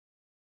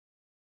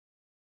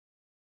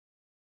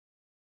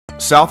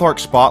Southark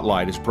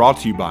Spotlight is brought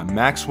to you by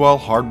Maxwell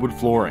Hardwood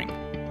Flooring.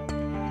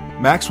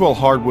 Maxwell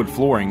Hardwood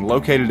Flooring,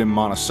 located in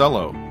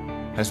Monticello,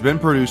 has been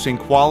producing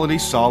quality,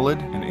 solid,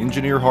 and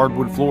engineered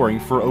hardwood flooring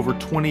for over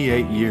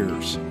 28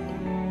 years.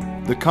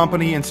 The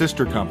company and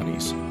sister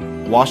companies,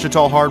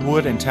 Ouachita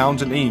Hardwood and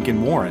Townsend Inc.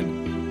 in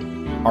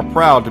Warren, are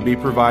proud to be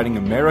providing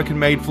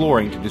American-made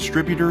flooring to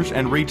distributors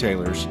and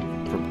retailers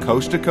from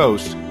coast to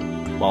coast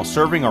while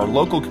serving our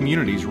local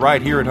communities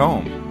right here at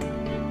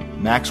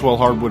home. Maxwell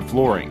Hardwood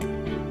Flooring,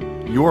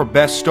 your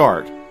best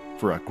start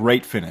for a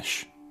great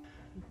finish.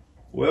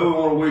 Well, we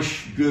want to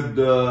wish good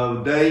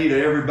day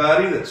to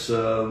everybody that's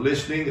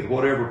listening at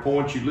whatever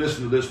point you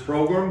listen to this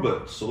program,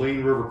 but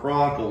Saline River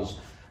Chronicles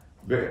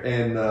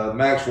and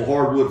Maxwell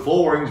Hardwood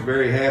Flooring is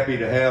very happy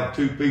to have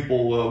two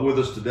people with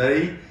us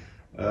today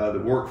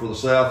that work for the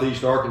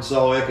Southeast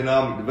Arkansas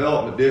Economic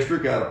Development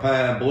District out of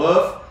Pine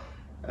Bluff.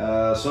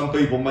 Some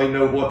people may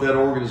know what that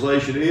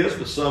organization is,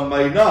 but some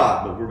may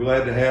not. But we're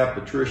glad to have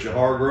Patrecia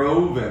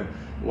Hargrove and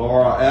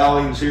Lara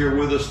Owings here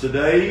with us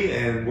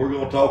today, and we're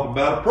going to talk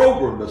about a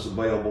program that's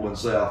available in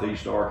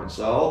Southeast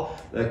Arkansas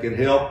that can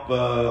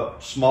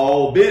help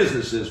small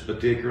businesses,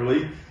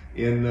 particularly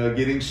in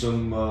getting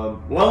some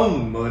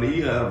loan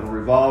money out of a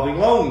revolving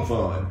loan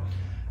fund.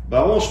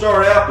 But I want to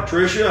start out,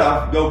 Patrecia.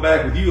 I'll go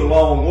back with you a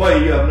long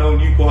way. I've known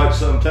you quite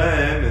some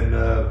time, and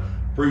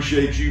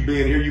appreciate you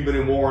being here. You've been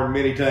in Warren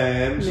many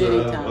times,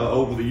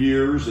 over the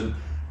years, and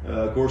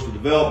of course the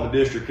Development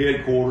District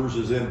headquarters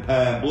is in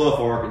Pine Bluff,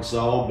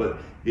 Arkansas, but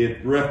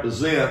it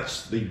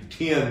represents the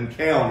 10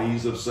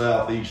 counties of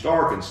Southeast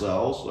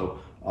Arkansas. So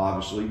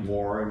obviously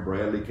Warren,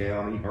 Bradley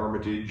County,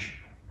 Hermitage,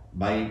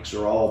 Banks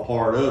are all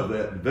part of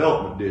that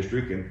Development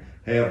District and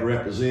have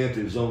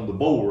representatives on the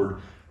board.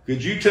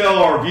 Could you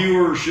tell our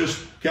viewers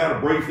just kind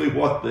of briefly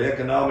what the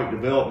Economic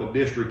Development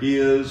District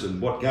is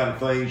and what kind of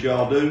things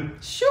y'all do?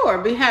 Sure,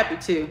 be happy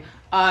to.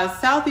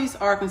 Southeast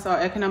Arkansas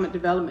Economic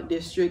Development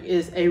District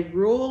is a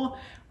rural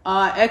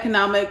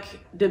economic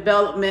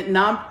development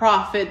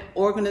nonprofit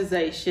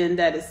organization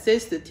that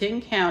assists the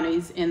 10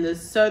 counties in the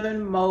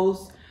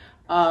southernmost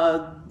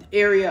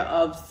area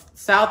of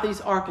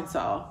Southeast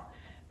Arkansas,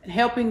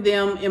 helping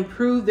them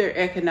improve their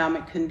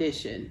economic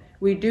condition.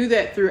 We do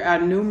that through our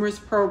numerous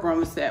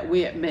programs that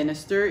we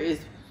administer,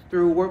 is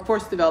through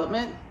workforce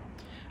development.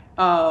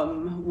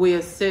 We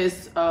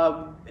assist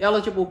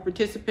eligible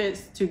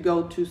participants to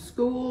go to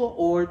school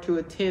or to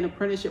attend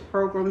apprenticeship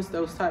programs,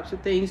 those types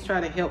of things, try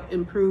to help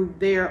improve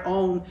their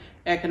own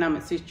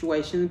economic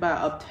situation by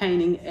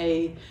obtaining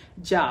a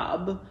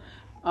job.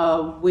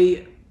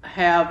 We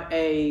have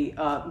a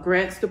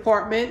grants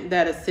department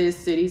that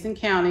assists cities and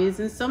counties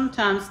and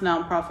sometimes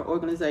nonprofit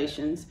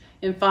organizations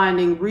in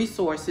finding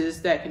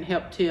resources that can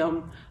help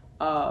them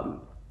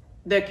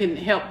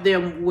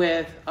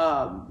with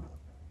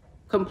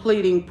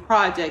completing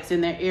projects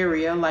in their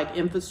area, like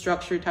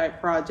infrastructure type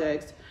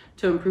projects,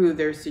 to improve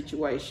their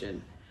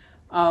situation.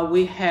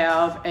 We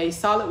have a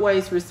solid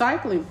waste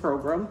recycling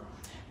program,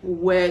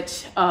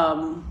 which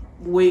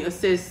we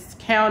assist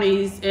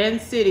counties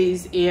and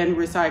cities in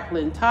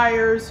recycling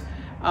tires,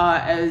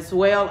 as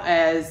well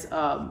as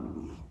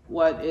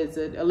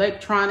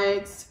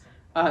electronics,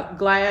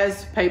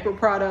 glass, paper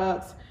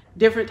products,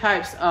 different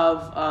types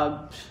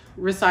of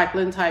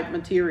recycling type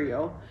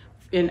material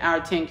in our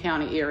 10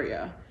 county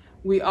area.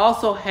 We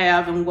also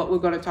have, and what we're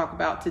going to talk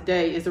about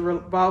today, is a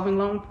revolving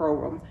loan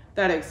program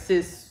that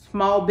assists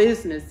small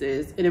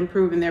businesses in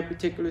improving their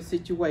particular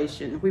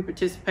situation. We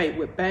participate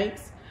with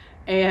banks,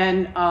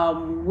 and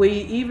we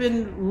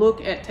even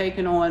look at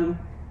taking on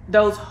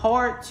those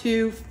hard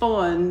to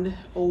fund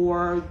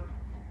or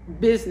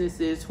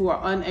businesses who are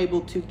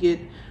unable to get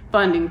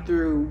funding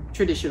through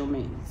traditional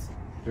means.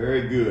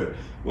 Very good.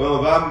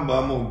 Well, if I'm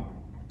going to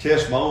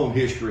test my own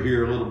history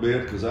here a little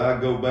bit, because I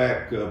go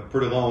back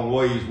pretty long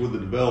ways with the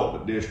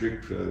Development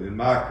District in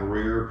my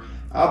career.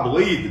 I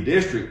believe the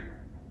district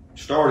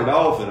started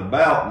off in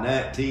about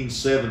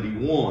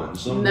 1971.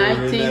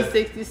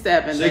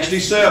 1967.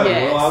 67.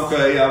 Yes. Well,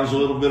 okay, I was a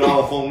little bit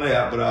off on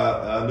that, but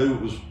I knew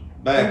it was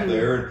back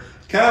there.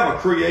 Kind of a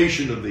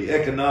creation of the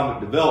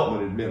Economic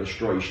Development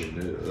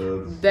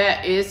Administration.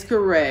 That is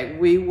correct.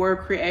 We were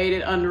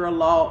created under a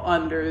law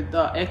under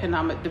the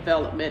Economic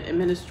Development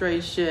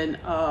Administration,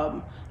 I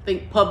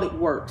think Public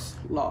Works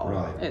law,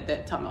 right, at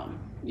that time.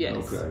 Yes.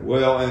 Okay.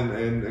 Well,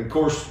 and of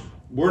course,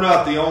 we're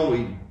not the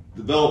only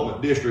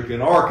development district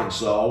in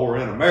Arkansas or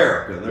in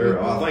America.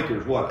 I think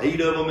there's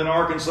 8 of them in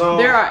Arkansas?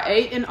 There are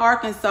 8 in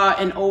Arkansas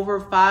and over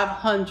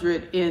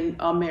 500 in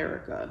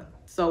America.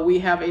 So we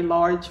have a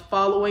large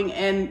following,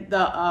 and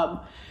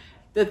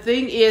the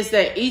thing is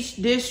that each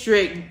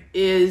district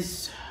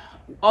is,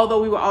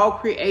 although we were all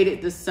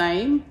created the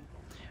same,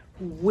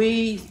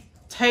 we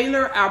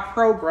tailor our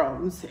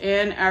programs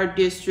and our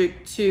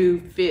district to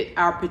fit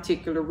our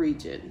particular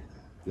region.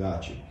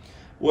 Gotcha.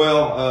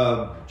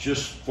 Well,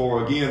 just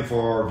for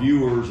our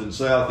viewers in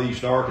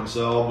Southeast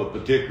Arkansas, but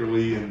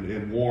particularly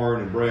in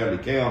Warren and Bradley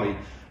County,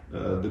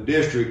 the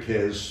district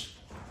has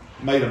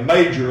made a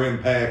major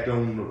impact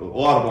on a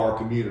lot of our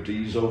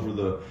communities over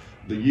the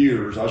the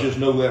years. I just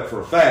know that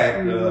for a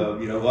fact.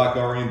 You know, like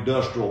our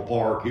industrial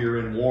park here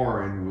in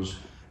Warren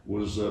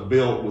was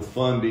built with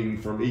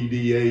funding from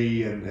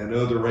EDA and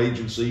other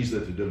agencies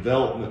that the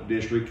development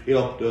district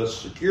helped us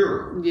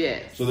secure.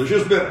 Yes. So there's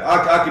just been,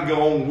 I could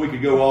go on, we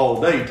could go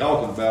all day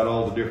talking about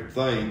all the different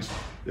things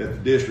that the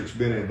district's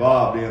been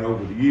involved in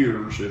over the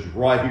years. It's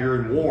right here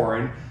in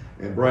Warren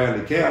and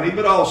Bradley County,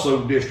 but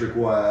also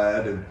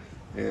district-wide,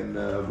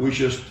 and we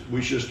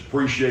just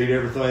appreciate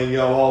everything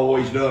y'all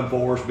always done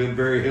for us. Been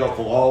very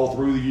helpful all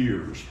through the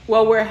years.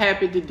 Well, we're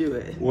happy to do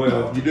it.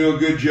 Well, you do a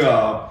good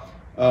job.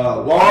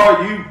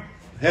 Lara, you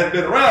haven't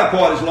been around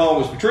quite as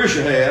long as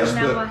Patrecia has.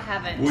 No, but I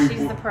haven't.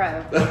 She's the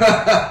pro.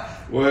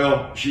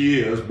 Well, she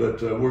is,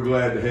 but we're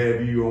glad to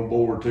have you on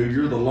board too.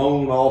 You're the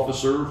loan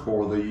officer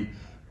for the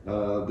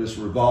this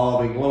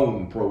revolving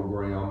loan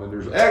program, and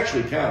there's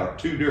actually kind of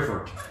two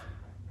different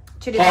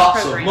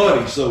pots of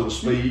money, so to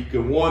speak.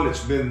 One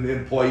that's been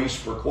in place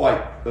for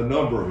quite a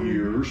number of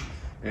years,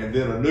 and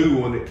then a new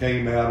one that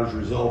came out as a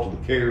result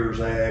of the CARES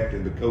Act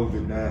and the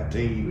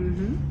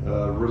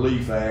COVID-19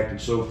 Relief Act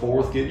and so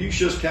forth. Can you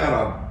just kind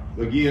of,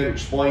 again,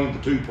 explain the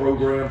two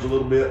programs a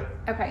little bit?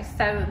 Okay,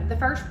 so the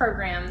first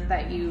program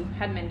that you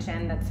had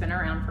mentioned that's been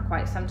around for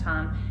quite some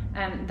time,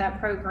 that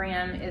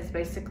program is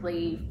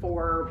basically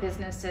for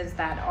businesses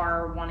that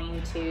are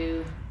wanting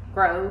to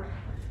grow,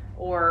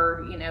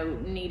 or, you know,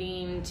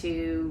 needing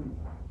to,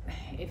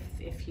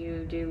 if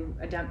you do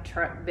a dump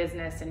truck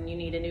business and you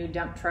need a new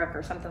dump truck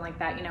or something like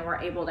that, you know, we're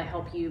able to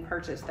help you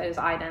purchase those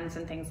items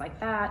and things like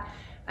that.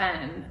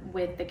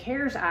 With the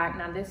CARES Act,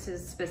 now this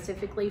is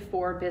specifically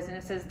for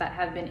businesses that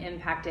have been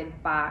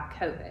impacted by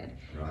COVID.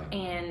 Right.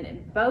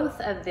 And both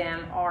of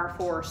them are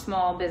for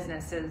small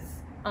businesses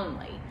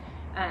only.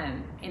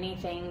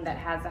 Anything that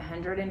has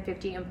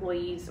 150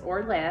 employees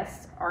or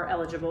less are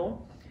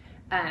eligible.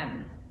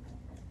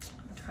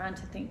 Trying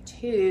to think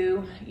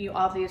too, you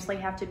obviously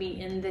have to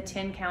be in the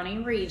 10 county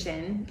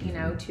region, you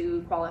know,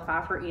 to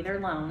qualify for either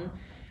loan.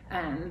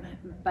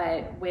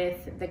 But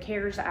with the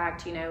CARES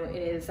Act, you know, it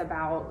is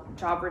about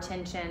job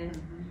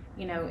retention.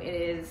 You know, it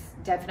is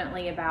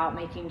definitely about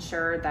making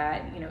sure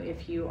that, you know,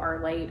 if you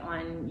are late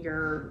on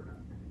your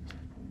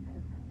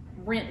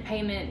rent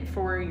payment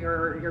for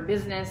your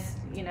business,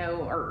 you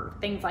know, or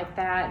things like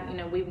that, you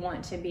know, we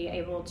want to be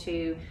able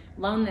to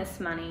loan this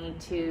money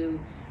to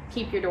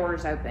keep your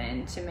doors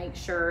open, to make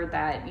sure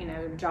that, you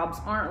know, jobs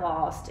aren't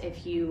lost.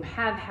 If you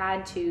have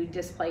had to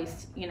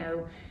displace, you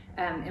know,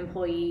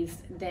 employees,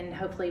 then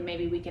hopefully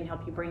maybe we can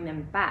help you bring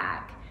them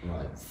back.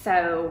 Right.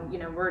 So, you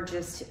know, we're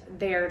just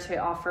there to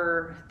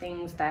offer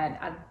things that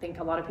I think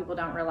a lot of people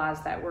don't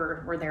realize that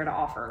we're there to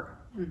offer.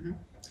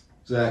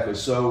 Exactly.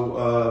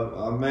 So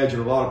I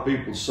imagine a lot of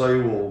people say,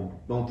 well,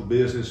 don't the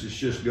businesses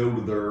just go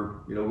to their,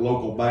 you know,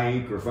 local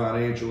bank or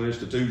financial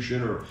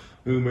institution or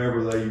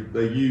whomever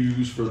they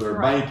use for their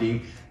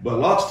banking? But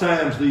lots of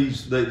times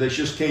they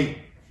just can't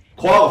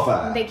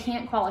qualify. They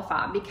can't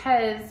qualify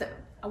because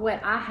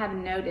what I have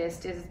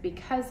noticed is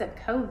because of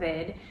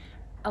COVID,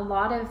 a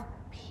lot of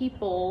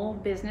people,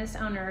 business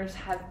owners,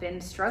 have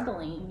been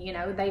struggling. You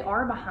know, they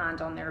are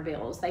behind on their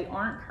bills. They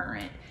aren't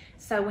current.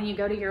 So when you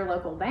go to your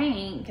local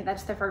bank,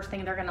 that's the first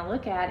thing they're going to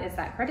look at is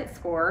that credit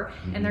score.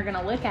 And they're going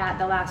to look at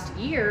the last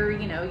year,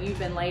 you know, you've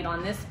been late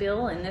on this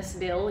bill and this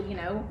bill, you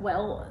know.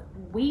 Well,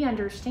 we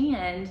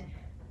understand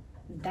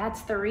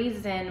that's the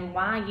reason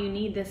why you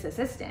need this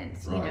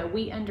assistance. Right. You know,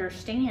 we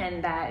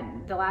understand that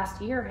the last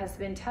year has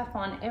been tough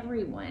on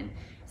everyone,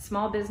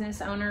 small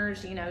business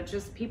owners, you know,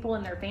 just people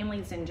and their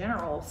families in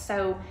general.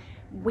 So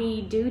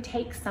we do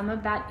take some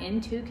of that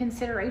into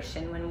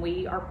consideration when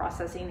we are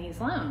processing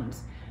these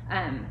loans.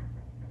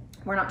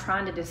 We're not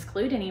trying to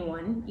disclude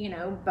anyone, you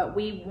know, but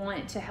we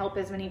want to help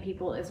as many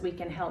people as we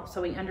can help. So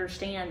we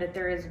understand that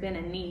there has been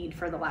a need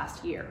for the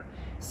last year.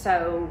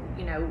 So,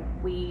 you know,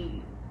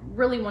 we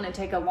really want to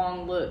take a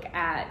long look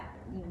at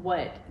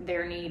what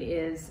their need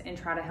is and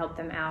try to help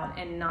them out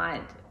and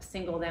not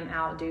single them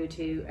out due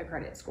to a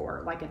credit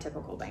score like a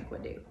typical bank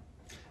would do.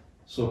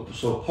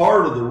 So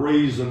part of the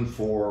reason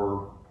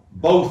for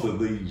both of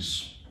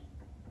these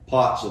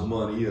pots of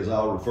money, as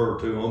I'll refer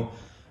to them,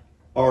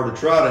 are to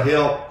try to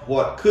help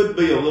what could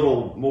be a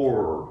little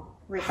more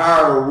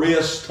higher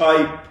risk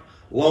type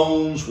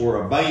loans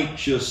where a bank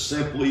just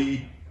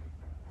simply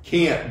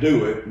can't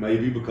do it,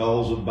 maybe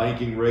because of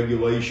banking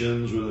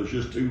regulations or it's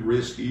just too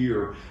risky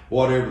or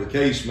whatever the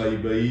case may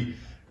be.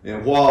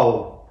 And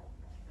while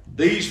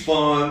these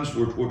funds,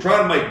 we're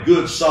trying to make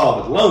good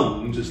solid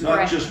loans. It's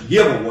not just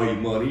giveaway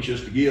money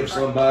just to give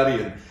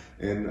somebody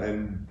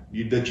and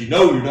that you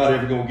know you're not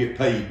ever going to get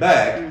paid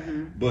back.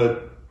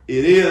 But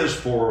it is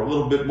for a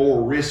little bit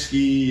more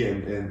risky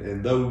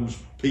and those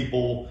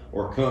people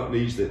or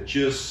companies that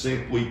just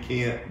simply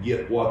can't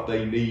get what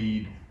they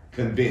need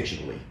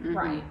conventionally.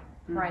 Right.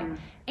 Right.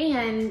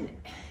 And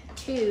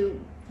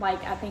too,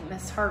 like I think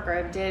Ms.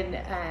 Hargrove did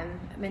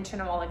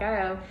mention a while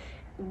ago,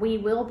 we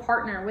will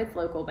partner with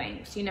local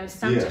banks. You know,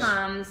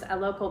 sometimes a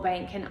local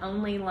bank can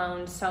only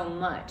loan so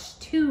much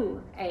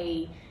to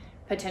a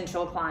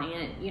potential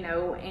client, you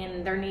know,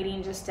 and they're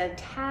needing just a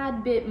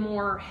tad bit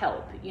more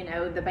help. You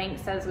know, the bank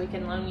says we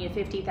can loan you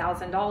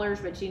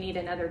 $50,000, but you need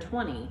another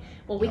 20.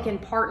 Well, we can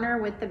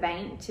partner with the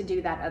bank to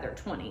do that other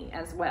 20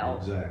 as well.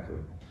 Exactly.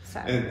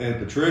 So.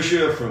 And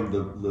Patrecia, from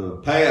the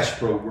past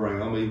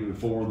program, even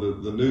before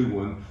the new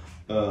one,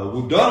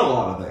 we've done a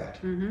lot of that.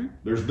 Mm-hmm.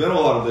 There's been a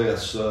lot of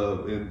this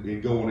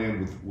in going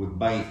in with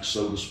banks,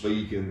 so to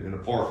speak, in a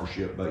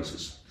partnership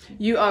basis.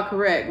 You are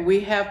correct. We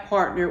have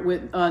partnered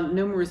with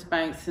numerous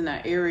banks in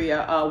our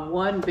area,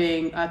 one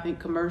being, I think,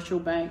 Commercial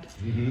Bank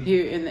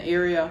here in the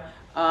area,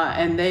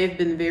 and they've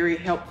been very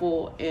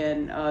helpful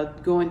in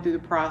going through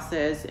the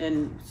process,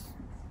 and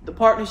the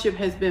partnership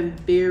has been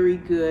very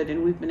good,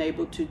 and we've been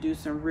able to do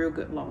some real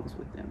good loans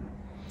with them.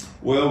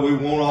 Well, we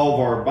want all of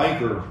our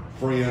banker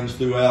friends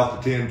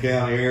throughout the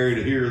 10-county area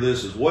to hear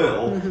this as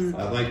well.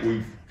 I think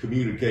we've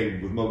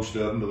communicated with most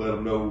of them to let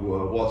them know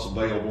what's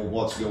available and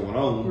what's going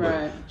on.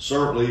 Right. But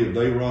certainly, if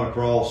they run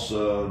across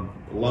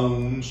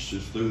loans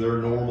just through their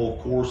normal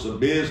course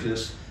of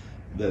business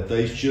that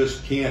they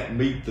just can't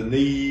meet the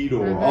need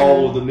or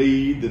all of the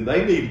need, then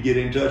they need to get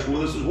in touch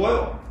with us as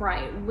well.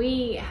 Right.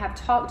 We have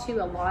talked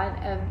to a lot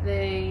of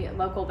the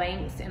local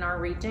banks in our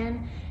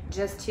region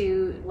just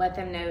to let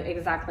them know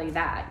exactly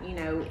that. You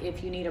know,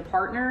 if you need a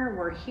partner,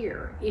 we're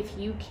here. If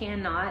you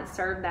cannot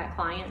serve that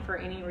client for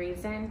any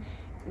reason,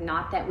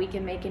 not that we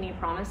can make any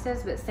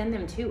promises, but send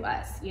them to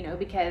us, you know,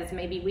 because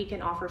maybe we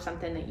can offer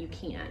something that you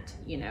can't,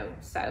 you know.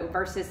 So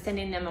versus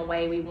sending them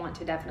away, we want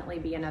to definitely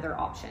be another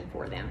option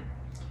for them.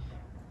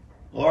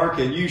 Lara,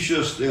 can you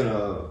just, in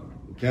a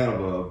kind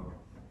of a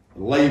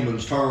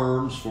layman's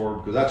terms,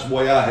 because that's the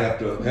way I have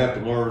to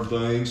learn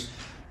things,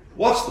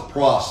 what's the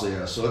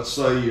process? Let's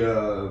say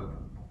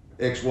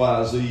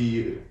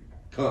XYZ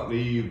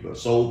company,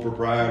 sole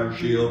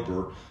proprietorship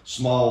or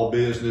small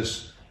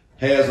business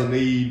has a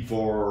need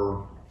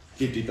for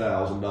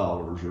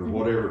 $50,000 or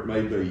whatever it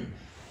may be.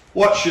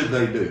 What should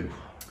they do?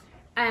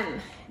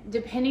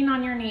 Depending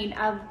on your need,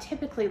 I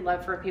typically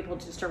love for people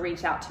just to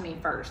reach out to me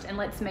first, and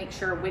let's make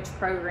sure which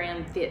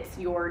program fits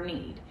your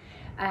need.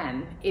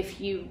 If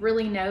you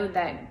really know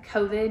that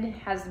COVID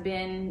has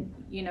been,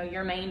 you know,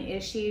 your main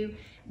issue,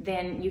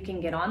 then you can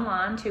get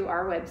online to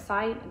our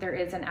website. There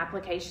is an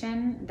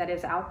application that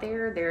is out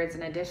there. There is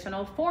an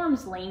additional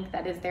forms link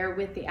that is there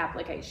with the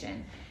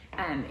application.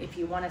 If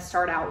you want to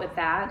start out with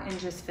that and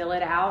just fill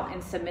it out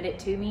and submit it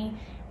to me,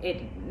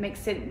 it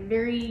makes it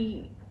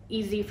very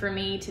easy for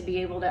me to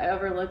be able to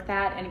overlook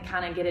that and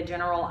kind of get a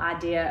general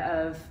idea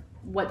of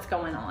what's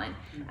going on.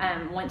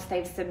 Once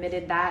they've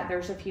submitted that,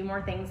 there's a few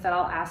more things that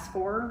I'll ask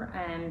for,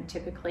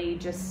 typically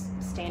just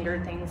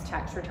standard things,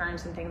 tax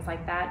returns and things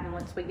like that. And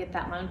once we get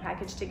that loan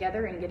package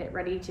together and get it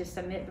ready to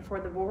submit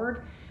before the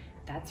board,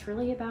 that's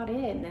really about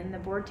it. And then the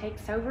board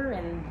takes over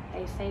and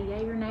they say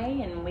yay or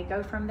nay, and we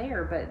go from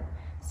there. But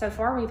so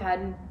far we've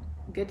had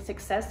good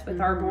success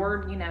with our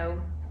board, you know,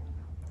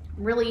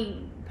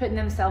 really putting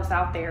themselves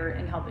out there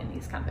and helping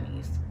these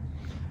companies.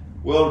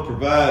 Well, to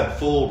provide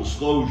full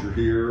disclosure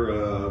here,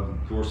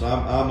 of course,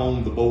 I'm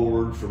on the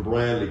board for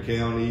Bradley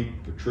County.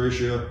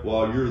 Patrecia,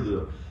 while you're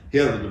the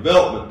head of the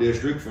development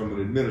district, from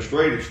an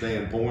administrative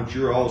standpoint,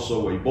 you're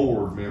also a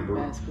board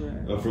member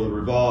for the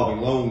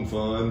revolving loan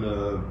fund,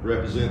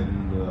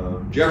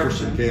 representing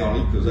Jefferson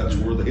County, because that's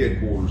where the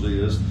headquarters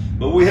is.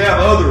 But we have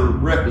other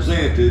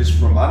representatives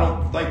from, I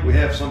don't think we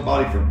have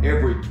somebody from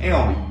every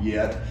county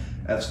yet.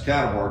 That's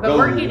kind of our goal. But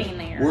we're getting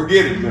there. We're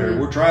getting there.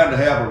 We're trying to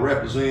have a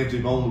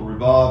representative on the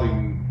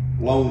revolving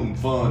loan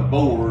fund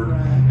board.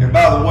 And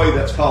by the way,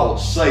 that's called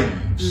SAVE,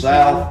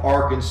 South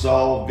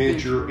Arkansas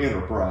Venture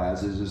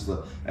Enterprises is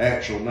the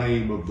actual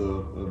name of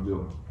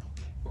the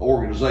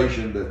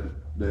organization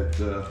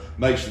that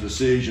makes the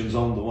decisions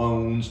on the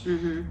loans.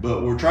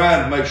 But we're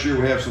trying to make sure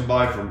we have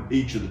somebody from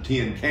each of the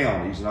 10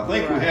 counties. And I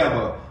think we have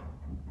a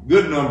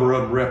good number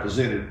of them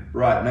represented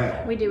right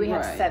now. We do. We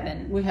have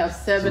 7. We have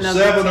 7 of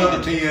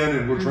the 10,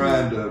 and we're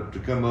trying to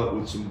come up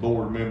with some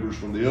board members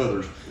from the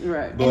others.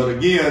 Right. But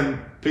again,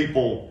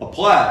 people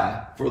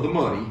apply for the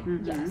money,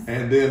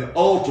 and then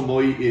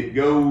ultimately it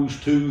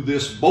goes to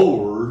this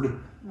board.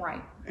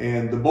 Right.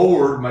 And the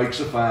board makes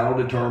a final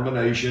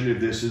determination if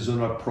this is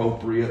an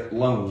appropriate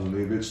loan,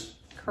 if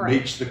it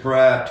meets the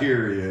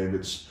criteria, if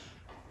it's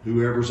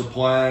whoever's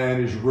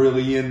applying is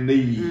really in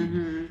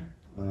need.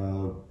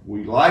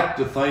 We like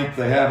to think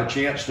they have a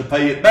chance to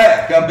pay it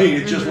back. I mean,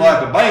 it's just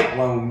like a bank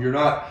loan.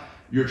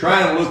 You're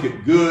trying to look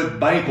at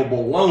good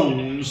bankable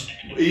loans,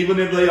 even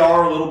if they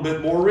are a little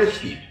bit more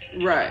risky.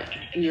 Right,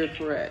 you're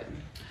correct.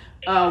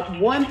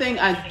 One thing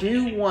I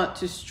do want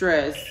to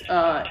stress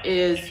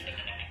is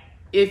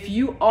if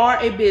you are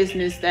a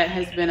business that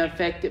has been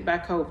affected by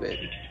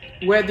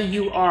COVID, whether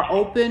you are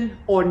open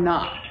or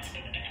not,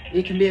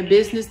 it can be a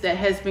business that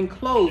has been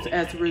closed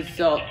as a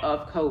result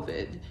of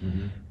COVID.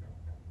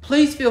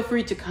 Please feel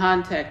free to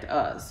contact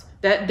us.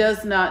 That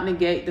does not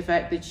negate the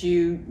fact that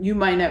you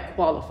might not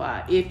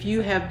qualify. If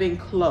you have been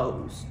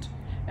closed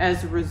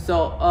as a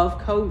result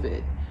of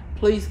COVID,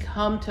 please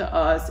come to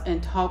us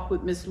and talk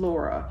with Miss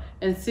Lara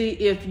and see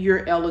if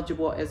you're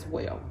eligible as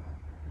well.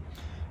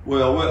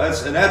 Well,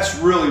 that's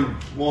really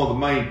one of the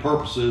main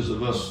purposes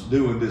of us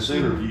doing this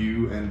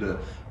interview, and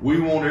we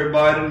want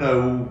everybody to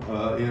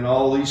know in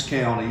all these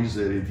counties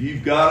that if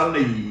you've got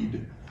a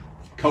need,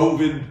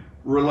 COVID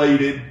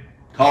related,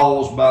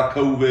 caused by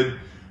COVID,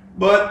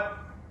 but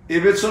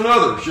if it's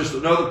just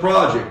another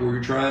project where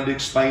you're trying to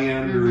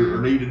expand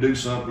or need to do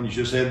something, you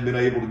just haven't been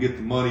able to get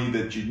the money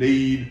that you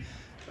need.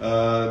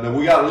 Now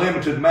we got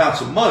limited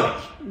amounts of money.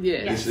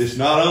 Yes. It's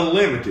not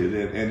unlimited,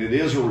 and it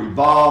is a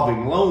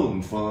revolving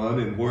loan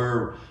fund, and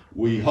where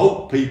we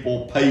hope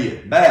people pay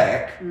it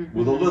back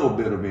with a little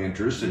bit of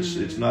interest.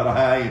 It's not a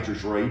high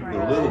interest rate, but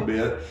a little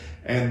bit,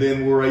 and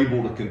then we're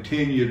able to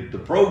continue the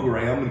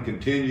program and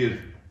continue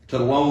to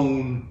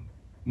loan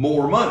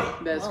more money.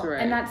 That's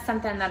correct. And that's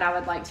something that I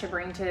would like to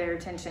bring to their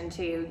attention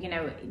too. You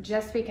know,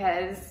 just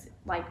because,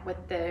 like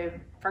with the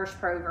first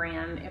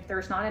program, if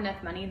there's not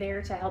enough money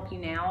there to help you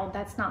now,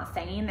 that's not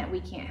saying that we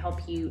can't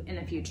help you in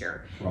the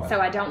future. Right. So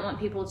I don't want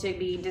people to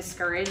be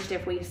discouraged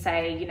if we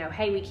say, you know,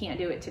 hey, we can't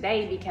do it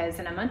today, because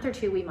in a month or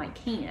two we might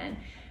can.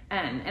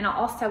 And I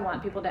also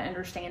want people to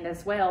understand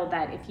as well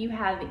that if you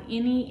have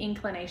any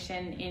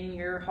inclination in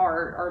your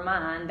heart or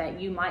mind that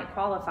you might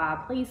qualify,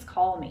 please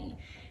call me.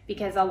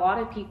 Because a lot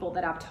of people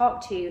that I've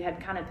talked to have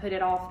kind of put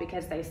it off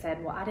because they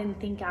said, well, I didn't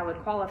think I would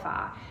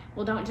qualify.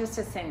 Well, don't just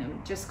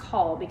assume, just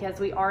call, because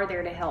we are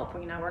there to help.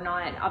 You know, we're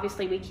not,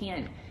 obviously we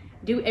can't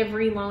do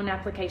every loan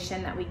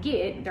application that we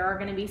get. There are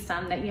going to be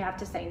some that you have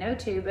to say no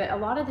to, but a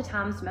lot of the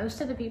times, most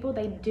of the people,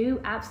 they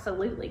do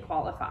absolutely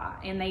qualify,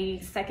 and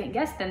they second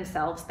guess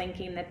themselves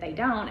thinking that they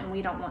don't, and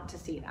we don't want to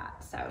see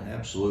that. So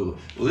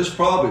Absolutely. Well, this is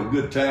probably a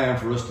good time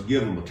for us to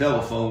give them a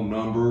telephone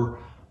number,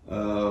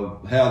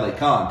 how they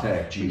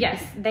contact you.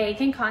 Yes, they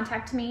can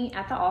contact me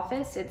at the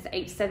office. It's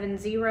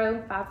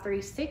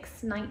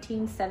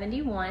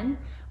 870-536-1971,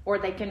 or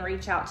they can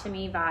reach out to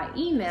me via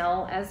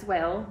email as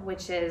well,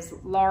 which is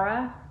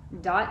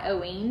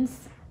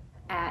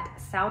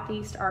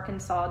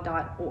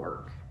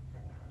lara.owings@southeastarkansas.org.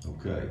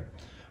 Okay.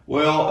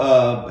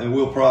 Well, and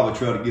we'll probably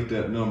try to get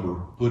that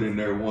number put in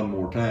there one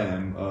more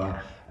time.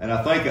 And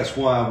I think that's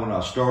why when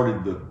I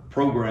started the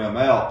program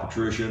out,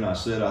 Patrecia, and I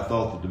said I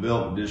thought the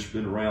development district's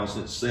been around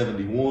since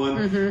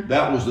 71.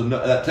 That was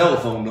that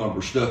telephone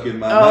number stuck in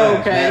my mind,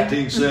 okay.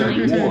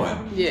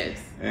 1971. Yes.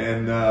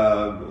 And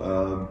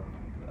I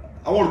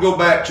want to go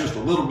back just a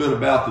little bit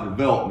about the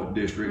development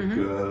district.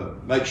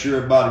 Make sure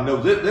everybody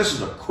knows this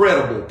is a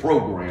credible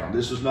program.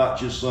 This is not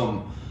just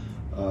some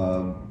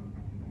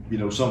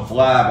some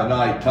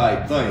fly-by-night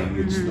type thing.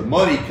 It's the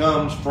money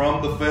comes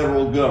from the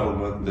federal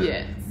government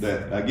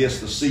that I guess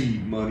the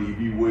seed money, if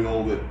you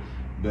will,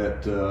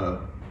 that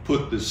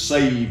put the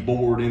SAVE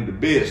board into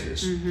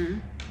business.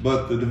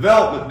 But the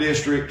development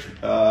district,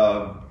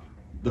 the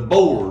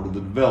board of the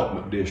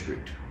development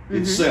district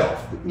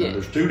itself,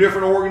 there's two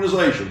different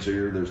organizations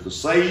here. There's the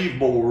SAVE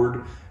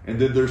board, and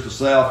then there's the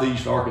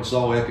Southeast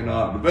Arkansas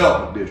Economic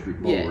Development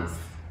District board. Yes.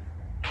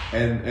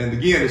 And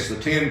again, it's the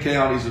 10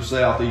 counties of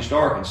Southeast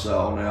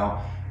Arkansas.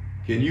 Now,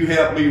 can you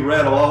help me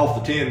rattle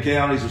off the 10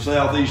 counties of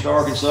Southeast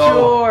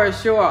Arkansas?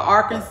 Sure.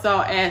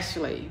 Arkansas,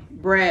 Ashley,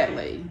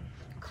 Bradley,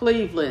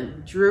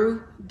 Cleveland,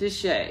 Drew,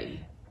 Deshay,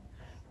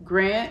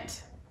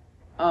 Grant,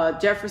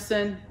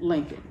 Jefferson,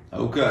 Lincoln.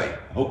 Okay.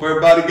 Hope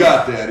everybody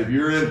got that. If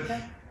you're in...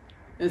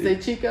 Is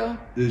it Chico?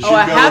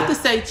 I have to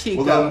say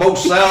Chico. Well, then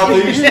most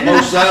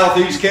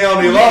southeast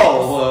county of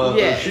all,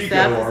 Chico,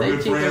 our good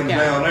Chico friends County.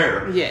 down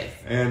there. Yes.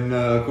 And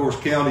of course,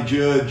 County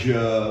Judge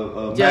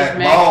Mac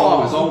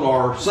Ball is on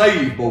our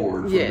SAVE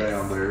board from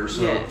down there.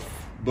 So,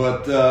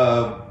 but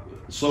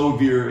so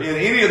if you're in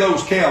any of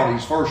those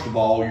counties, first of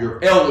all,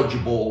 you're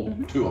eligible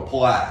to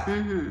apply.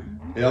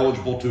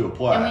 Eligible to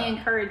apply. And we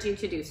encourage you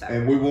to do so.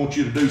 And we want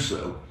you to do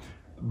so.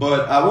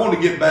 But I want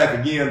to get back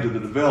again to the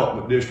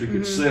development district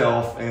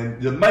itself, and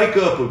the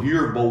makeup of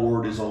your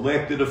board is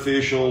elected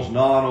officials,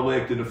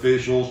 non-elected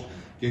officials.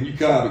 Can you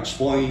kind of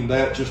explain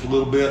that just a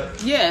little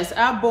bit? Yes,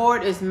 our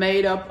board is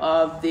made up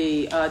of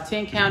the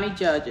 10 county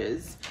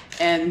judges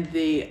and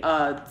the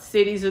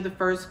cities of the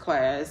first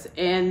class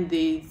and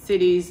the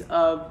cities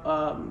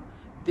of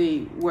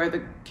where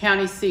the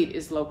county seat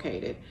is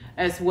located,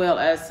 as well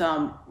as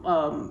some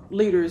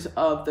leaders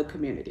of the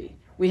community.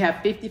 We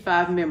have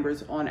 55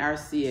 members on our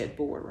CED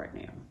board right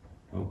now.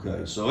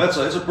 Okay, so that's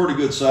a pretty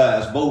good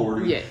size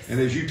board. Yes. And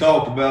as you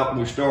talked about when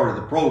we started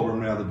the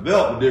program, now the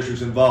development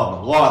district's involved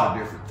in a lot of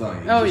different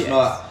things. It's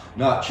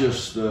not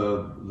just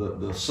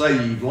the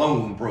SAVE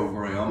loan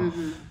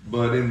program,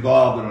 but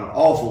involved in an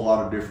awful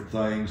lot of different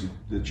things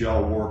that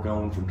y'all work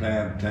on from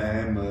time to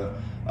time.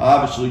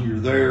 Obviously, you're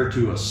there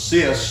to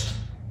assist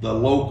the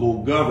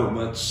local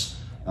governments.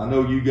 I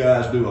know you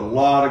guys do a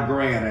lot of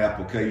grant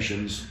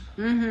applications.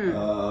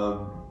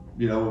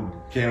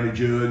 County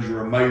judge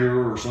or a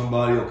mayor or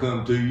somebody will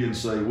come to you and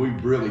say,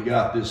 we've really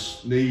got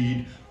this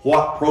need.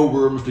 What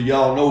programs do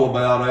y'all know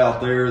about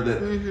out there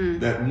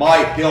that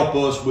might help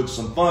us with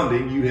some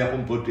funding? You help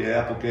them put the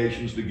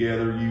applications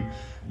together. You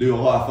do a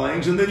lot of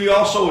things. And then you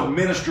also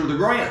administer the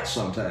grants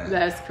sometimes.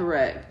 That's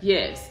correct.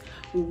 Yes.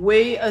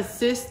 We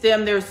assist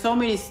them. There's so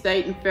many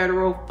state and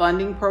federal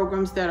funding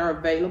programs that are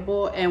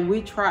available, and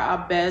we try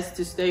our best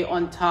to stay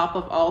on top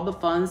of all the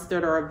funds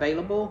that are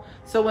available.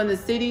 So when the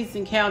cities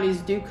and counties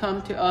do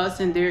come to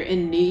us and they're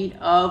in need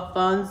of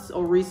funds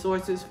or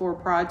resources for a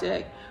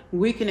project,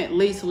 we can at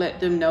least let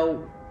them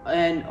know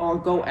or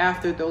go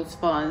after those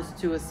funds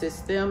to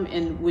assist them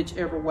in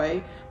whichever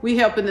way. We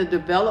help in the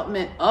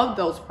development of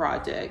those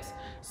projects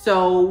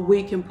so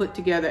we can put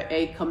together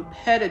a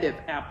competitive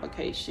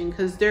application,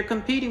 because they're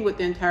competing with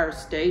the entire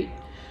state,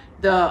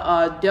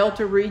 the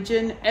Delta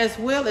region, as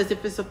well as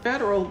if it's a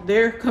federal,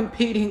 they're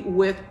competing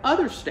with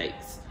other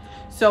states.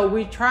 So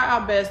we try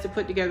our best to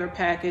put together a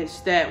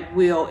package that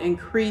will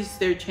increase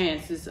their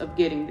chances of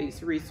getting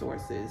these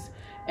resources.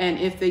 And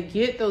if they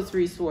get those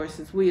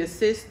resources, we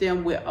assist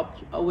them with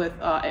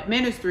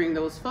administering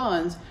those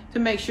funds to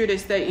make sure they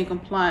stay in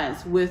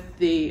compliance with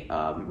the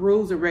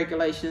rules and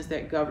regulations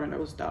that govern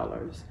those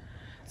dollars.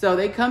 So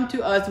they come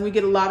to us, and we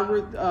get a lot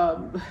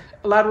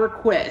of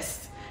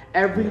requests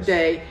every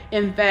day.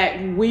 In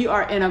fact, we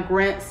are in a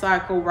grant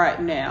cycle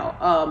right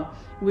now.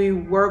 We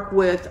work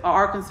with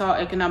Arkansas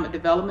Economic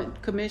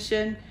Development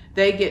Commission.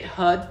 They get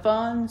HUD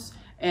funds,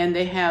 and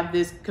they have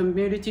this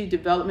community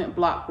development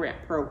block grant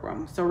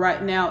program. So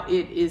right now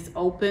it is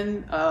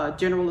open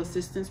general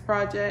assistance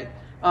project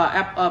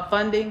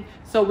funding,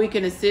 so we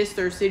can assist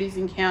our cities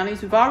and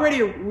counties. We've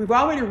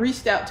already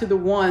reached out to the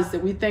ones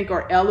that we think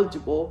are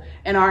eligible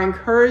and are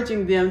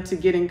encouraging them to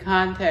get in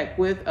contact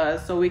with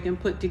us so we can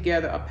put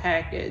together a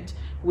package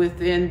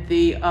within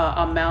the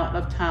amount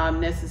of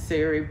time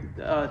necessary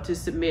to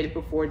submit it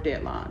before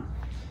deadline.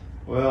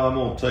 Well, I'm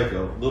going to take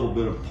a little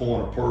bit of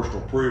point of personal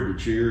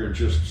privilege here, and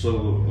just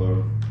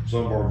so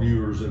some of our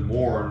viewers in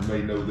Warren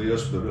may know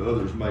this, but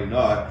others may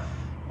not.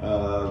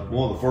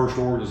 One of the first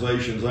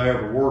organizations I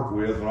ever worked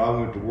with, when I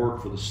went to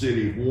work for the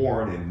city of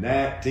Warren in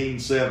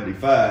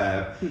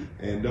 1975,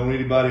 and don't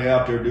anybody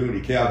out there do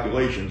any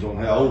calculations on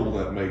how old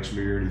that makes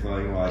me or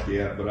anything like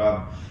that, but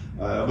I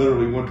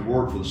literally went to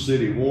work for the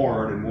city of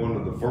Warren, and one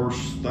of the first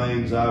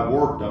things I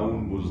worked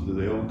on was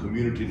the old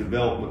community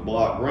development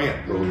block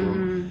grant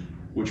program,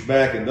 which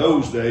back in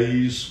those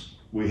days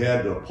we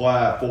had to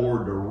apply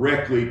for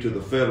directly to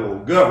the federal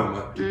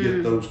government to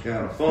get those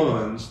kind of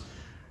funds.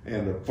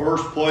 And the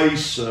first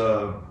place,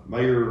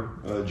 Mayor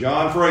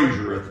John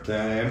Frazier at the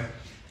time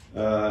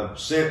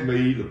sent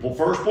me, the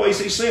first place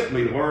he sent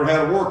me to learn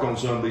how to work on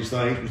some of these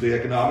things was the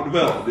Economic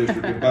Development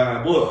District in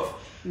Pine Bluff.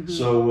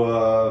 So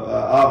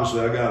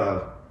obviously I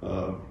got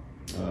a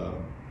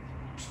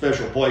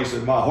special place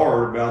in my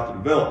heart about the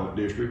Development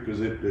District, because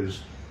it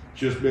has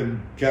just been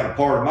kind of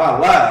part of my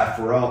life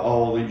for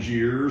all these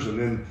years, and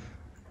then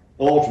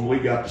ultimately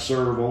got to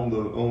serve on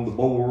the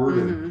board,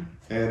 and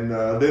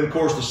then of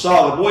course the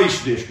Solid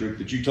Waste District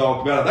that you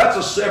talked about, that's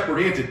a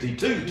separate entity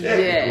too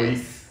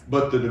technically,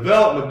 but the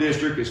Development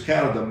District is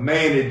kind of the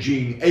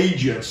managing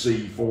agency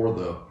for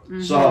the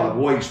Solid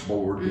Waste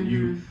Board. Can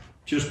you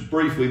just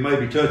briefly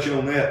maybe touch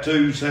on that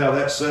too, how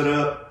that's set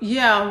up?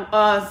 Yeah,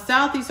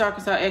 Southeast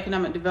Arkansas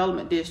Economic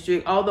Development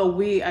District, although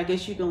I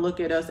guess you can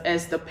look at us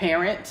as the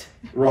parent.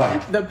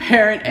 Right. The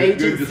parent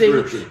agency.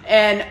 Good description.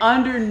 And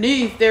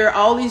underneath, there are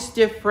all these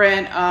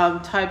different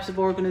types of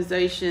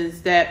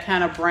organizations that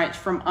kind of branch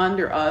from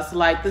under us,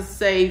 like the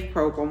SAVE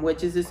program,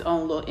 which is its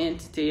own little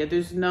entity.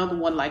 There's another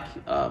one like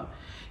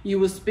you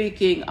were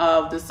speaking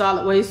of, the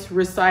solid waste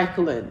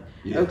recycling,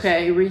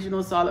 okay,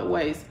 regional solid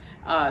waste.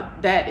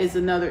 That is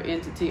another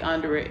entity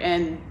under it,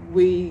 and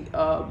we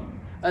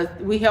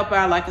help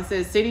our, like I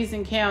said, cities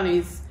and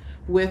counties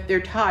with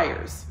their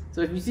tires. So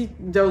if you see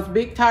those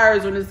big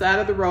tires on the side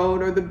of the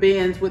road, or the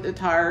bins with the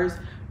tires,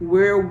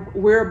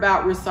 we're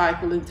about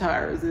recycling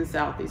tires in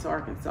Southeast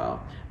Arkansas.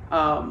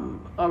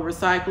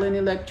 Recycling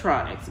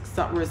electronics,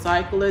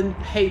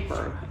 recycling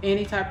paper,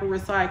 any type of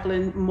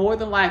recycling, more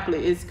than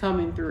likely is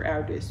coming through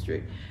our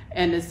district.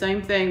 And the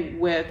same thing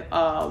with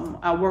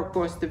our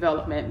workforce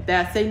development.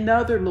 That's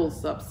another little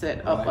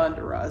subset up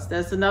under us.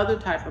 That's another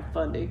type of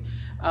funding.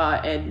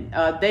 And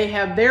they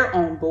have their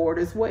own board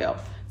as well.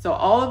 So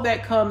all of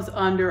that comes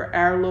under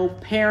our little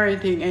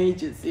parenting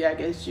agency, I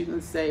guess you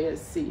can say,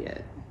 as see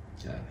it.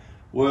 Okay.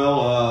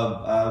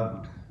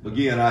 Well,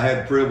 again, I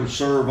had the privilege to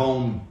serve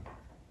on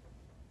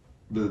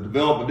the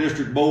Development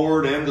District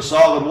Board and the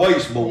Solid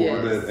Waste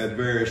Board at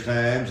various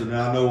times, and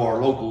I know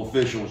our local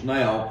officials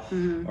now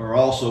are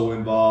also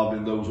involved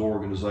in those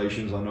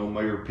organizations. I know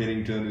Mayor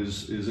Pennington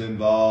is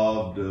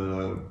involved,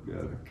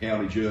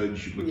 County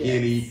Judge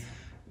McKinney,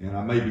 and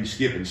I may be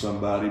skipping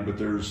somebody, but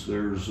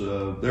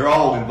they're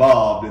all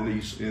involved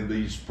in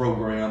these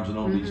programs and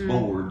on these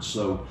boards.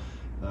 So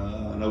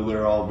I know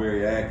they're all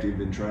very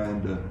active in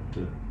trying to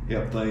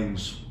help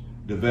things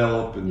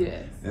develop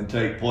and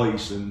take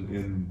place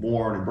in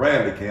Warren and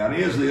Bradley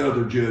County, as the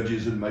other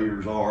judges and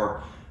mayors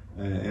are,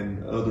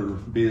 and other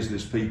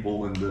business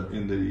people in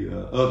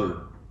the other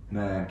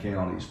 9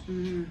 counties.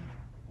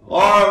 All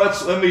right,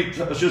 let's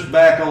just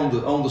back on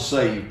the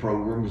SAVE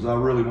program, because I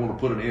really want to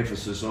put an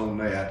emphasis on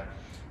that.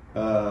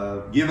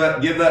 Give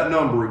that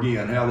number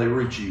again, how they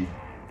reach you.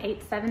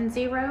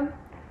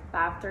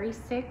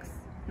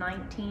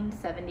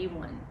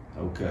 536-1971.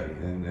 Okay,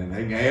 and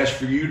they can ask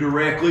for you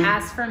directly?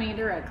 Ask for me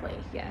directly,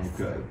 yes.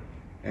 Okay.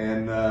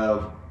 And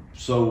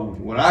so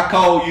when I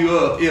call you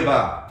up, if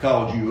I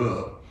called you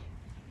up,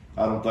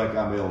 I don't think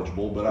I'm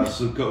eligible, but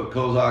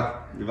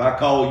if I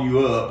call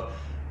you up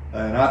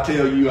and I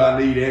tell you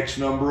I need X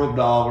number of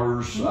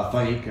dollars, I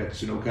think that's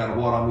kind of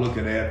what I'm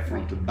looking at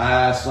to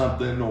buy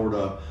something or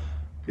to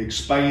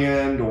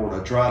expand or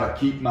to try to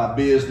keep my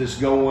business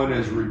going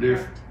as a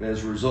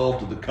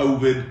result of the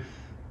COVID.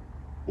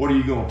 What are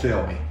you going to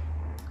tell me?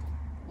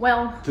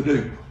 Well, to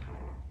do?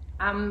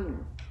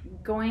 I'm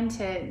going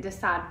to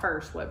decide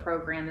first what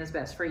program is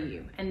best for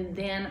you, and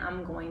then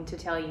I'm going to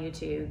tell you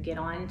to get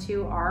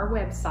onto our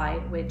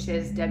website, which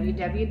is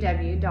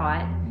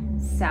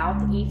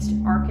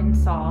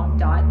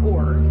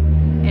www.southeastarkansas.org,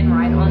 and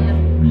right on the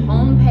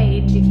home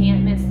page, you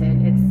can't miss it,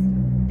 it's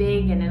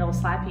big and it'll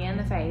slap you in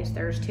the face,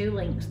 there's 2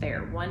 links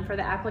there, one for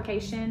the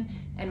application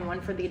and one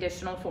for the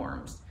additional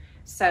forms.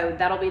 So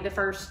that'll be the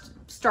first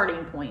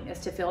starting point, is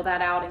to fill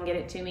that out and get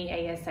it to me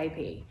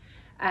ASAP.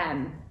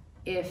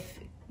 If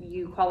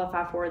you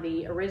qualify for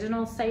the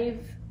original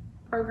SAVE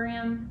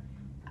program,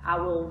 I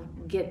will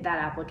get that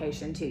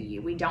application to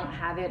you. We don't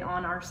have it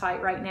on our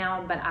site right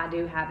now, but I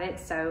do have it.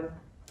 So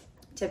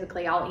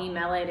typically I'll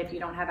email it. If you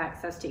don't have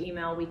access to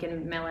email, we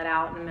can mail it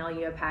out and mail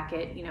you a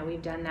packet.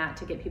 We've done that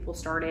to get people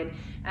started.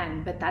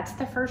 But that's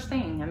the first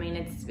thing. I mean,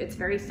 it's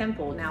very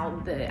simple. Now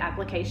the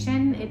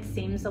application, it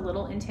seems a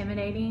little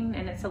intimidating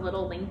and it's a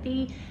little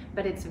lengthy,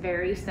 but it's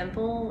very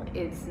simple.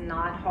 It's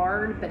not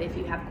hard, but if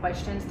you have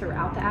questions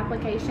throughout the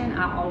application,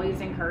 I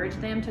always encourage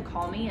them to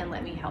call me and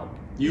let me help.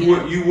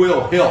 You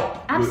will help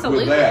Absolutely.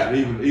 with that,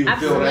 even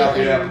filling out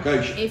the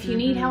application. If you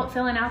need help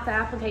filling out the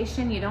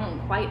application, you don't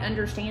quite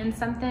understand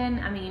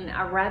something, I mean,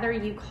 I'd rather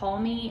you call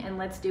me and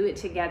let's do it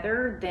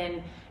together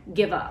than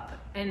give up.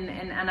 And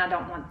I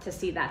don't want to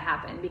see that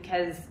happen,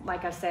 because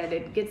like I said,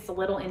 it gets a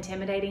little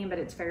intimidating, but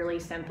it's fairly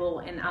simple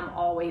and I'm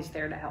always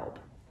there to help.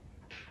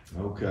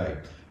 Okay.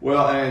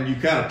 Well, and you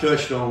kind of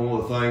touched on one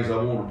of the things I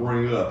want to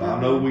bring up. I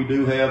know we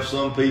do have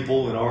some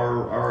people in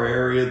our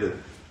area that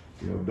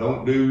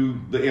don't do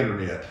the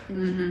internet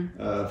thing,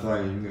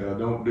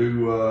 don't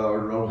do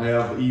or don't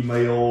have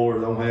email or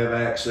don't have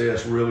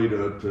access really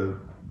to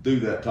do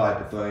that type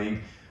of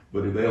thing.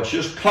 But if they'll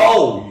just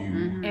call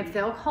you, if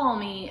they'll call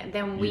me,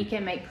 then we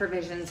can make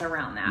provisions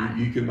around that.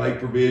 You can make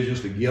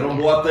provisions to get them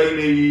what they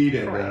need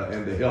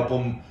and to help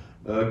them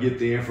get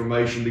the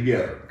information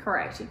together.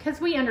 Correct,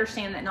 because we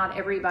understand that not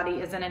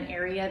everybody is in an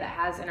area that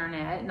has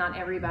internet. Not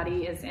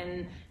everybody is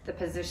in the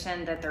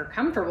position that they're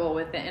comfortable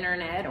with the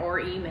internet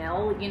or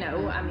email,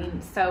 I mean,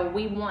 so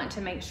we want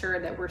to make sure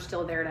that we're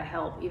still there to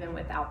help even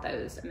without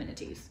those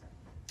amenities.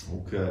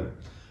 Okay.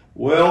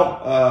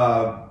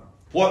 Well,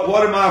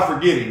 what am I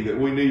forgetting that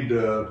we need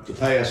to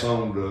pass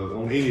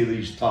on any of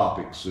these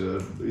topics?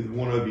 Either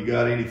one of you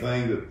got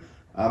anything that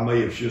I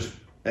may have just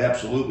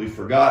absolutely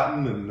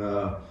forgotten and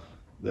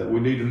that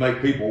we need to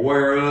make people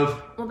aware of?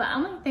 Well, the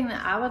only thing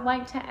that I would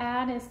like to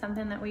add is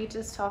something that we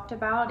just talked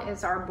about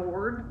is our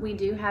board. We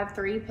do have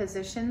 3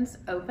 positions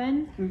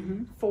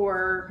open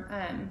for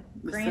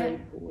Grant.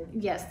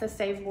 Yes, the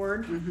SAVE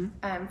board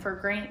for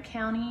Grant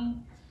County.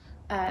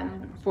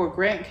 For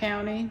Grant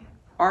County,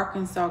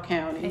 Arkansas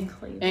County,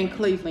 and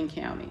Cleveland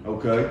County.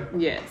 Okay.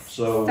 Yes.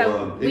 So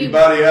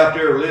anybody out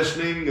there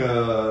listening?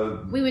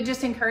 We would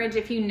just encourage,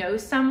 if you know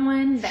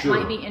someone that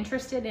might be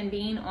interested in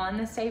being on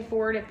the SAVE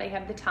board, if they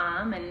have the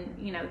time and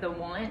the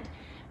want,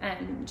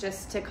 and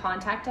just to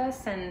contact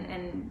us,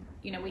 and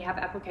we have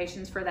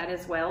applications for that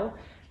as well.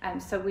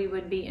 So we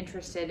would be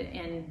interested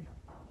in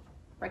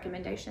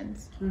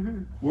recommendations.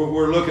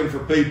 We're looking for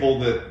people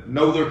that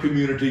know their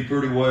community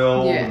pretty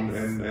well,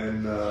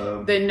 and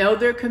they know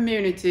their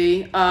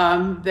community.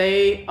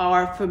 They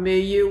are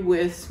familiar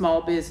with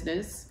small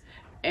business,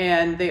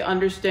 and they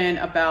understand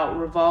about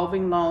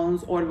revolving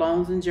loans or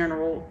loans in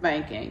general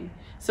banking,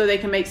 so they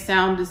can make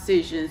sound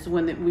decisions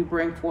when we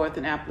bring forth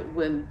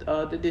when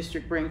the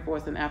district bring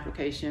forth an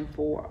application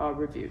for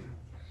review.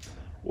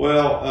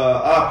 Well,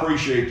 I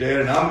appreciate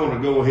that, and I'm going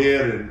to go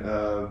ahead and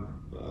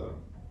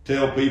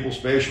tell people,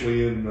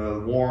 especially in the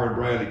Warren,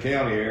 Bradley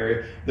County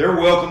area, they're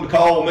welcome to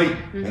call me,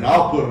 and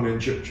I'll put them in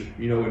touch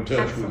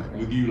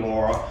with you,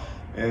 Lara.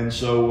 And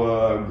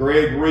so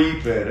Greg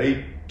Reap at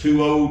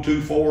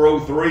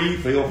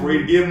 820-2403, feel free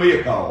to give me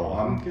a call.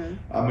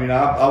 I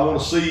want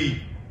to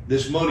see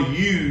this money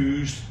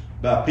used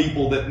by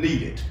people that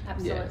need it.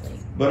 Absolutely.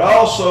 But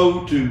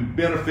also to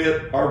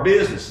benefit our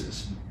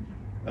businesses,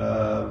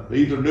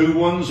 either new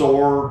ones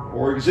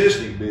or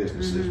existing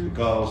businesses,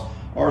 because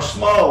our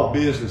small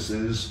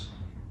businesses,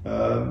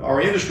 our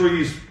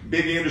industries,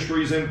 big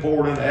industries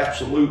important,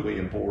 absolutely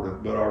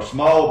important, but our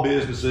small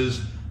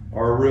businesses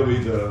are really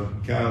the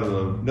kind of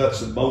the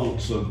nuts and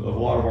bolts of a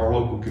lot of our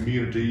local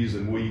communities,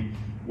 and we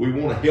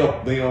want to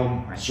help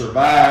them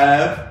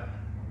survive,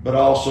 but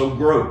also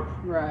grow.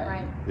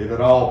 Right. If at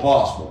all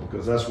possible,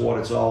 because that's what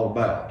it's all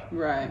about.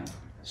 Right.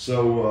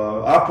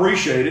 So I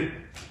appreciate it.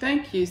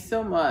 Thank you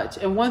so much.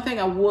 And one thing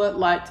I would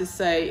like to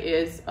say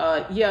is,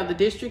 yeah, the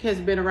district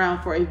has been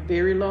around for a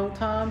very long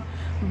time.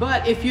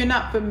 But if you're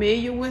not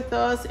familiar with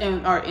us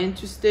and are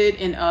interested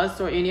in us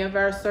or any of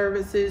our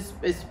services,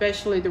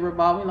 especially the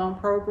revolving loan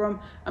program,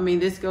 I mean,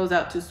 this goes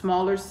out to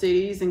smaller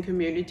cities and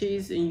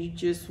communities, and you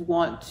just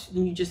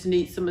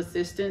need some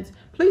assistance,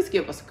 please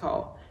give us a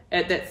call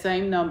at that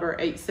same number,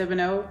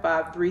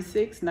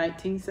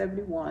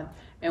 870-536-1971.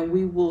 And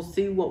we will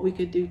see what we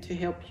could do to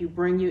help you,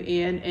 bring you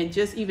in, and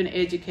just even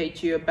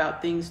educate you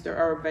about things that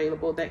are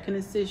available that can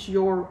assist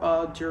your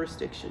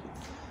jurisdiction.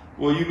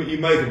 Well, you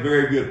make a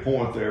very good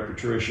point there,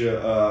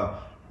 Patrecia.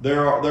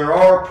 There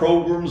are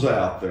programs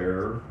out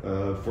there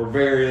for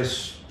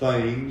various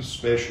things,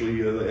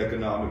 especially the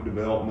economic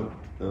development,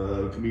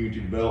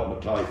 community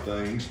development type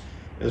things,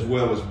 as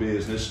well as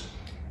business.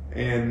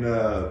 And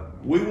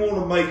we want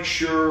to make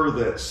sure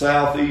that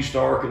Southeast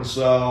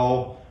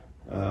Arkansas,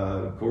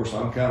 of course,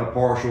 I'm kind of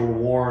partial to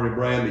Warren and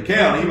Bradley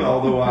County,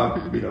 although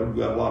I've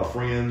got a lot of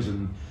friends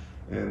and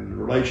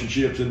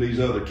relationships in these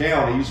other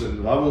counties,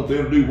 and I want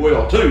them to do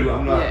well too.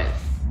 I'm not, yes.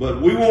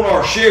 But we want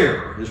our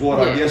share, is what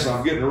I guess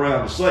I'm getting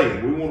around to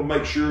saying. We want to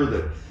make sure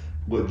that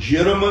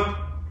legitimate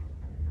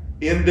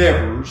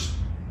endeavors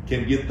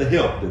can get the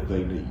help that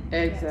they need.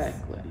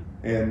 Exactly.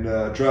 And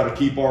try to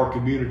keep our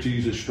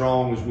communities as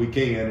strong as we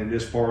can in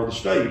this part of the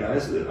state. I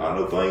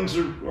know things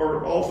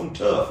are often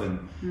tough in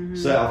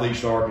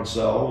Southeast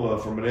Arkansas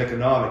from an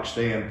economic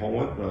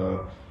standpoint.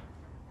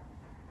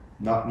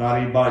 Not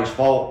anybody's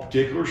fault in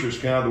particular, it's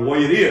just kind of the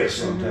way it is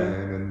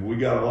sometimes. And we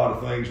got a lot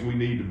of things we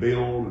need to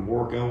build and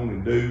work on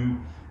and do,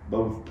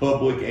 both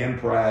public and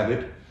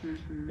private.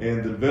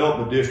 And the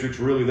development district's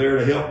really there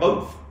to help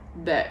both.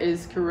 That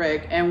is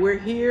correct. And we're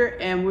here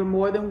and we're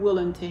more than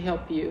willing to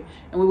help you.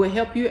 And we will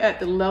help you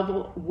at the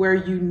level where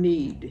you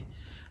need.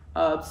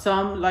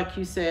 Some, like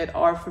you said,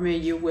 are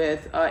familiar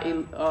with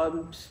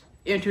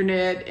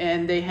internet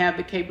and they have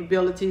the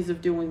capabilities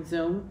of doing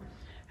Zoom.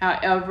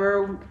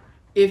 However,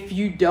 if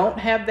you don't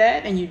have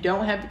that and you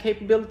don't have the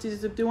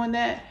capabilities of doing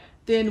that,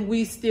 then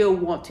we still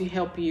want to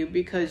help you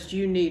because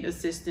you need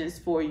assistance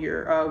for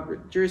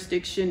your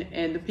jurisdiction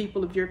and the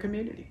people of your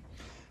community.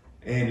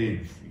 And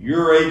if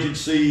your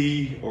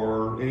agency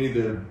or any of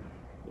the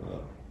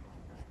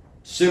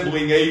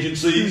sibling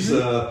agencies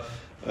that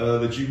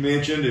you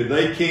mentioned, if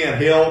they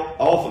can't help,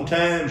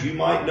 oftentimes you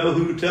might know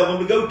who to tell them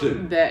to go to.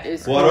 That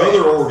is what correct.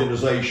 Other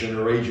organization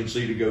or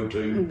agency to go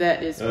to.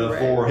 That is correct.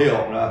 For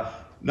help. Now,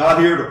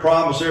 not here to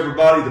promise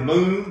everybody the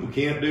moon. We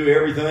can't do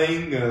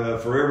everything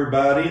for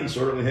everybody, and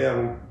certainly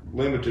have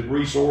limited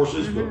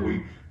resources, but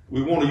we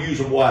want to use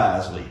them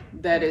wisely.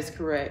 That is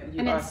correct.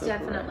 And it's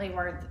definitely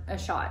worth a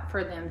shot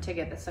for them to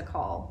give us a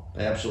call.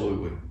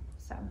 Absolutely.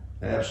 So.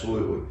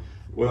 Absolutely.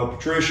 Well,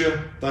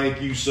 Patrecia, thank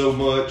you so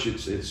much.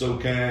 It's so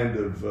kind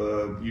of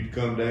you to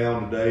come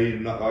down today.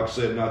 And like I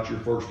said, not your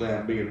first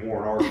time being in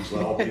Warren,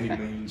 Arkansas by any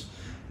means.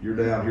 You're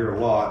down here a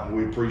lot, and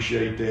we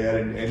appreciate that,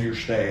 and your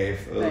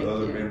staff,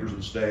 other members of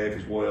the staff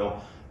as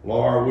well.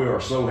 Lara, we are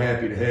so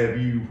happy to have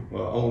you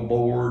on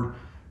board.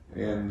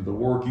 And the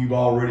work you've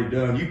already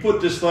done. You put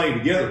this thing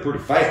together pretty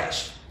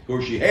fast. Of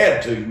course, you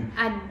had to.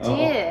 I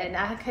did.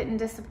 I couldn't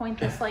disappoint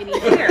this lady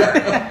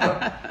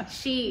here.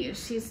 She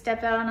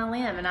stepped out on a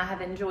limb, and I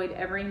have enjoyed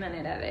every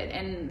minute of it.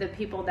 And the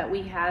people that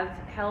we have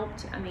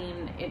helped, I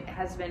mean, it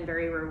has been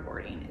very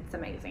rewarding. It's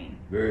amazing.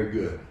 Very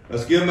good.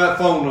 Let's give them that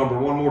phone number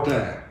one more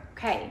time.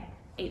 Okay,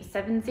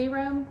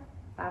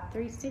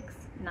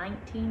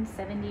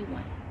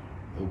 870-536-1971.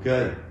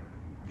 Okay.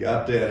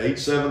 Got that,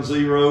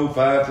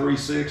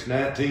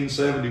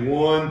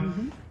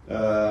 870-536-1971.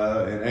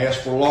 And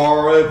ask for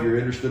Lara if you're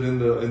interested in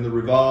the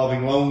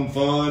revolving loan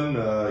fund,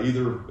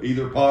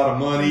 either pot of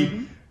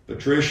money.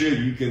 Patrecia,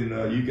 you can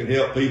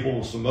help people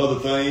with some other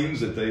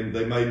things that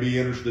they may be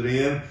interested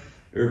in,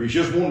 or if you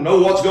just want to know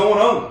what's going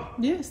on.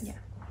 Yes. Yeah.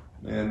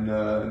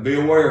 And be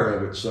aware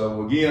of it.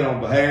 So again, on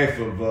behalf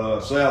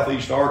of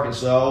Southeast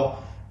Arkansas,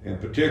 and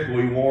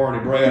particularly Warren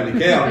and Bradley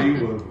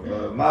County, with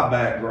my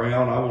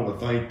background, I want to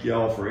thank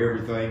y'all for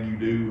everything you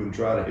do and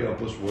try to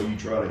help us. Well, you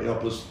try to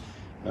help us.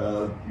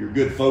 You're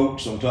good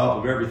folks on top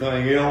of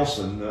everything else,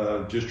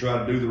 and just try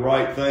to do the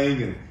right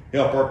thing and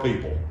help our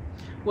people.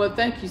 Well,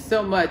 thank you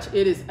so much.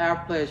 It is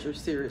our pleasure,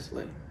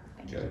 seriously.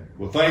 Okay.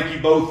 Well, thank you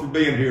both for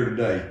being here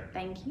today.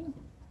 Thank you.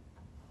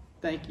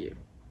 Thank you.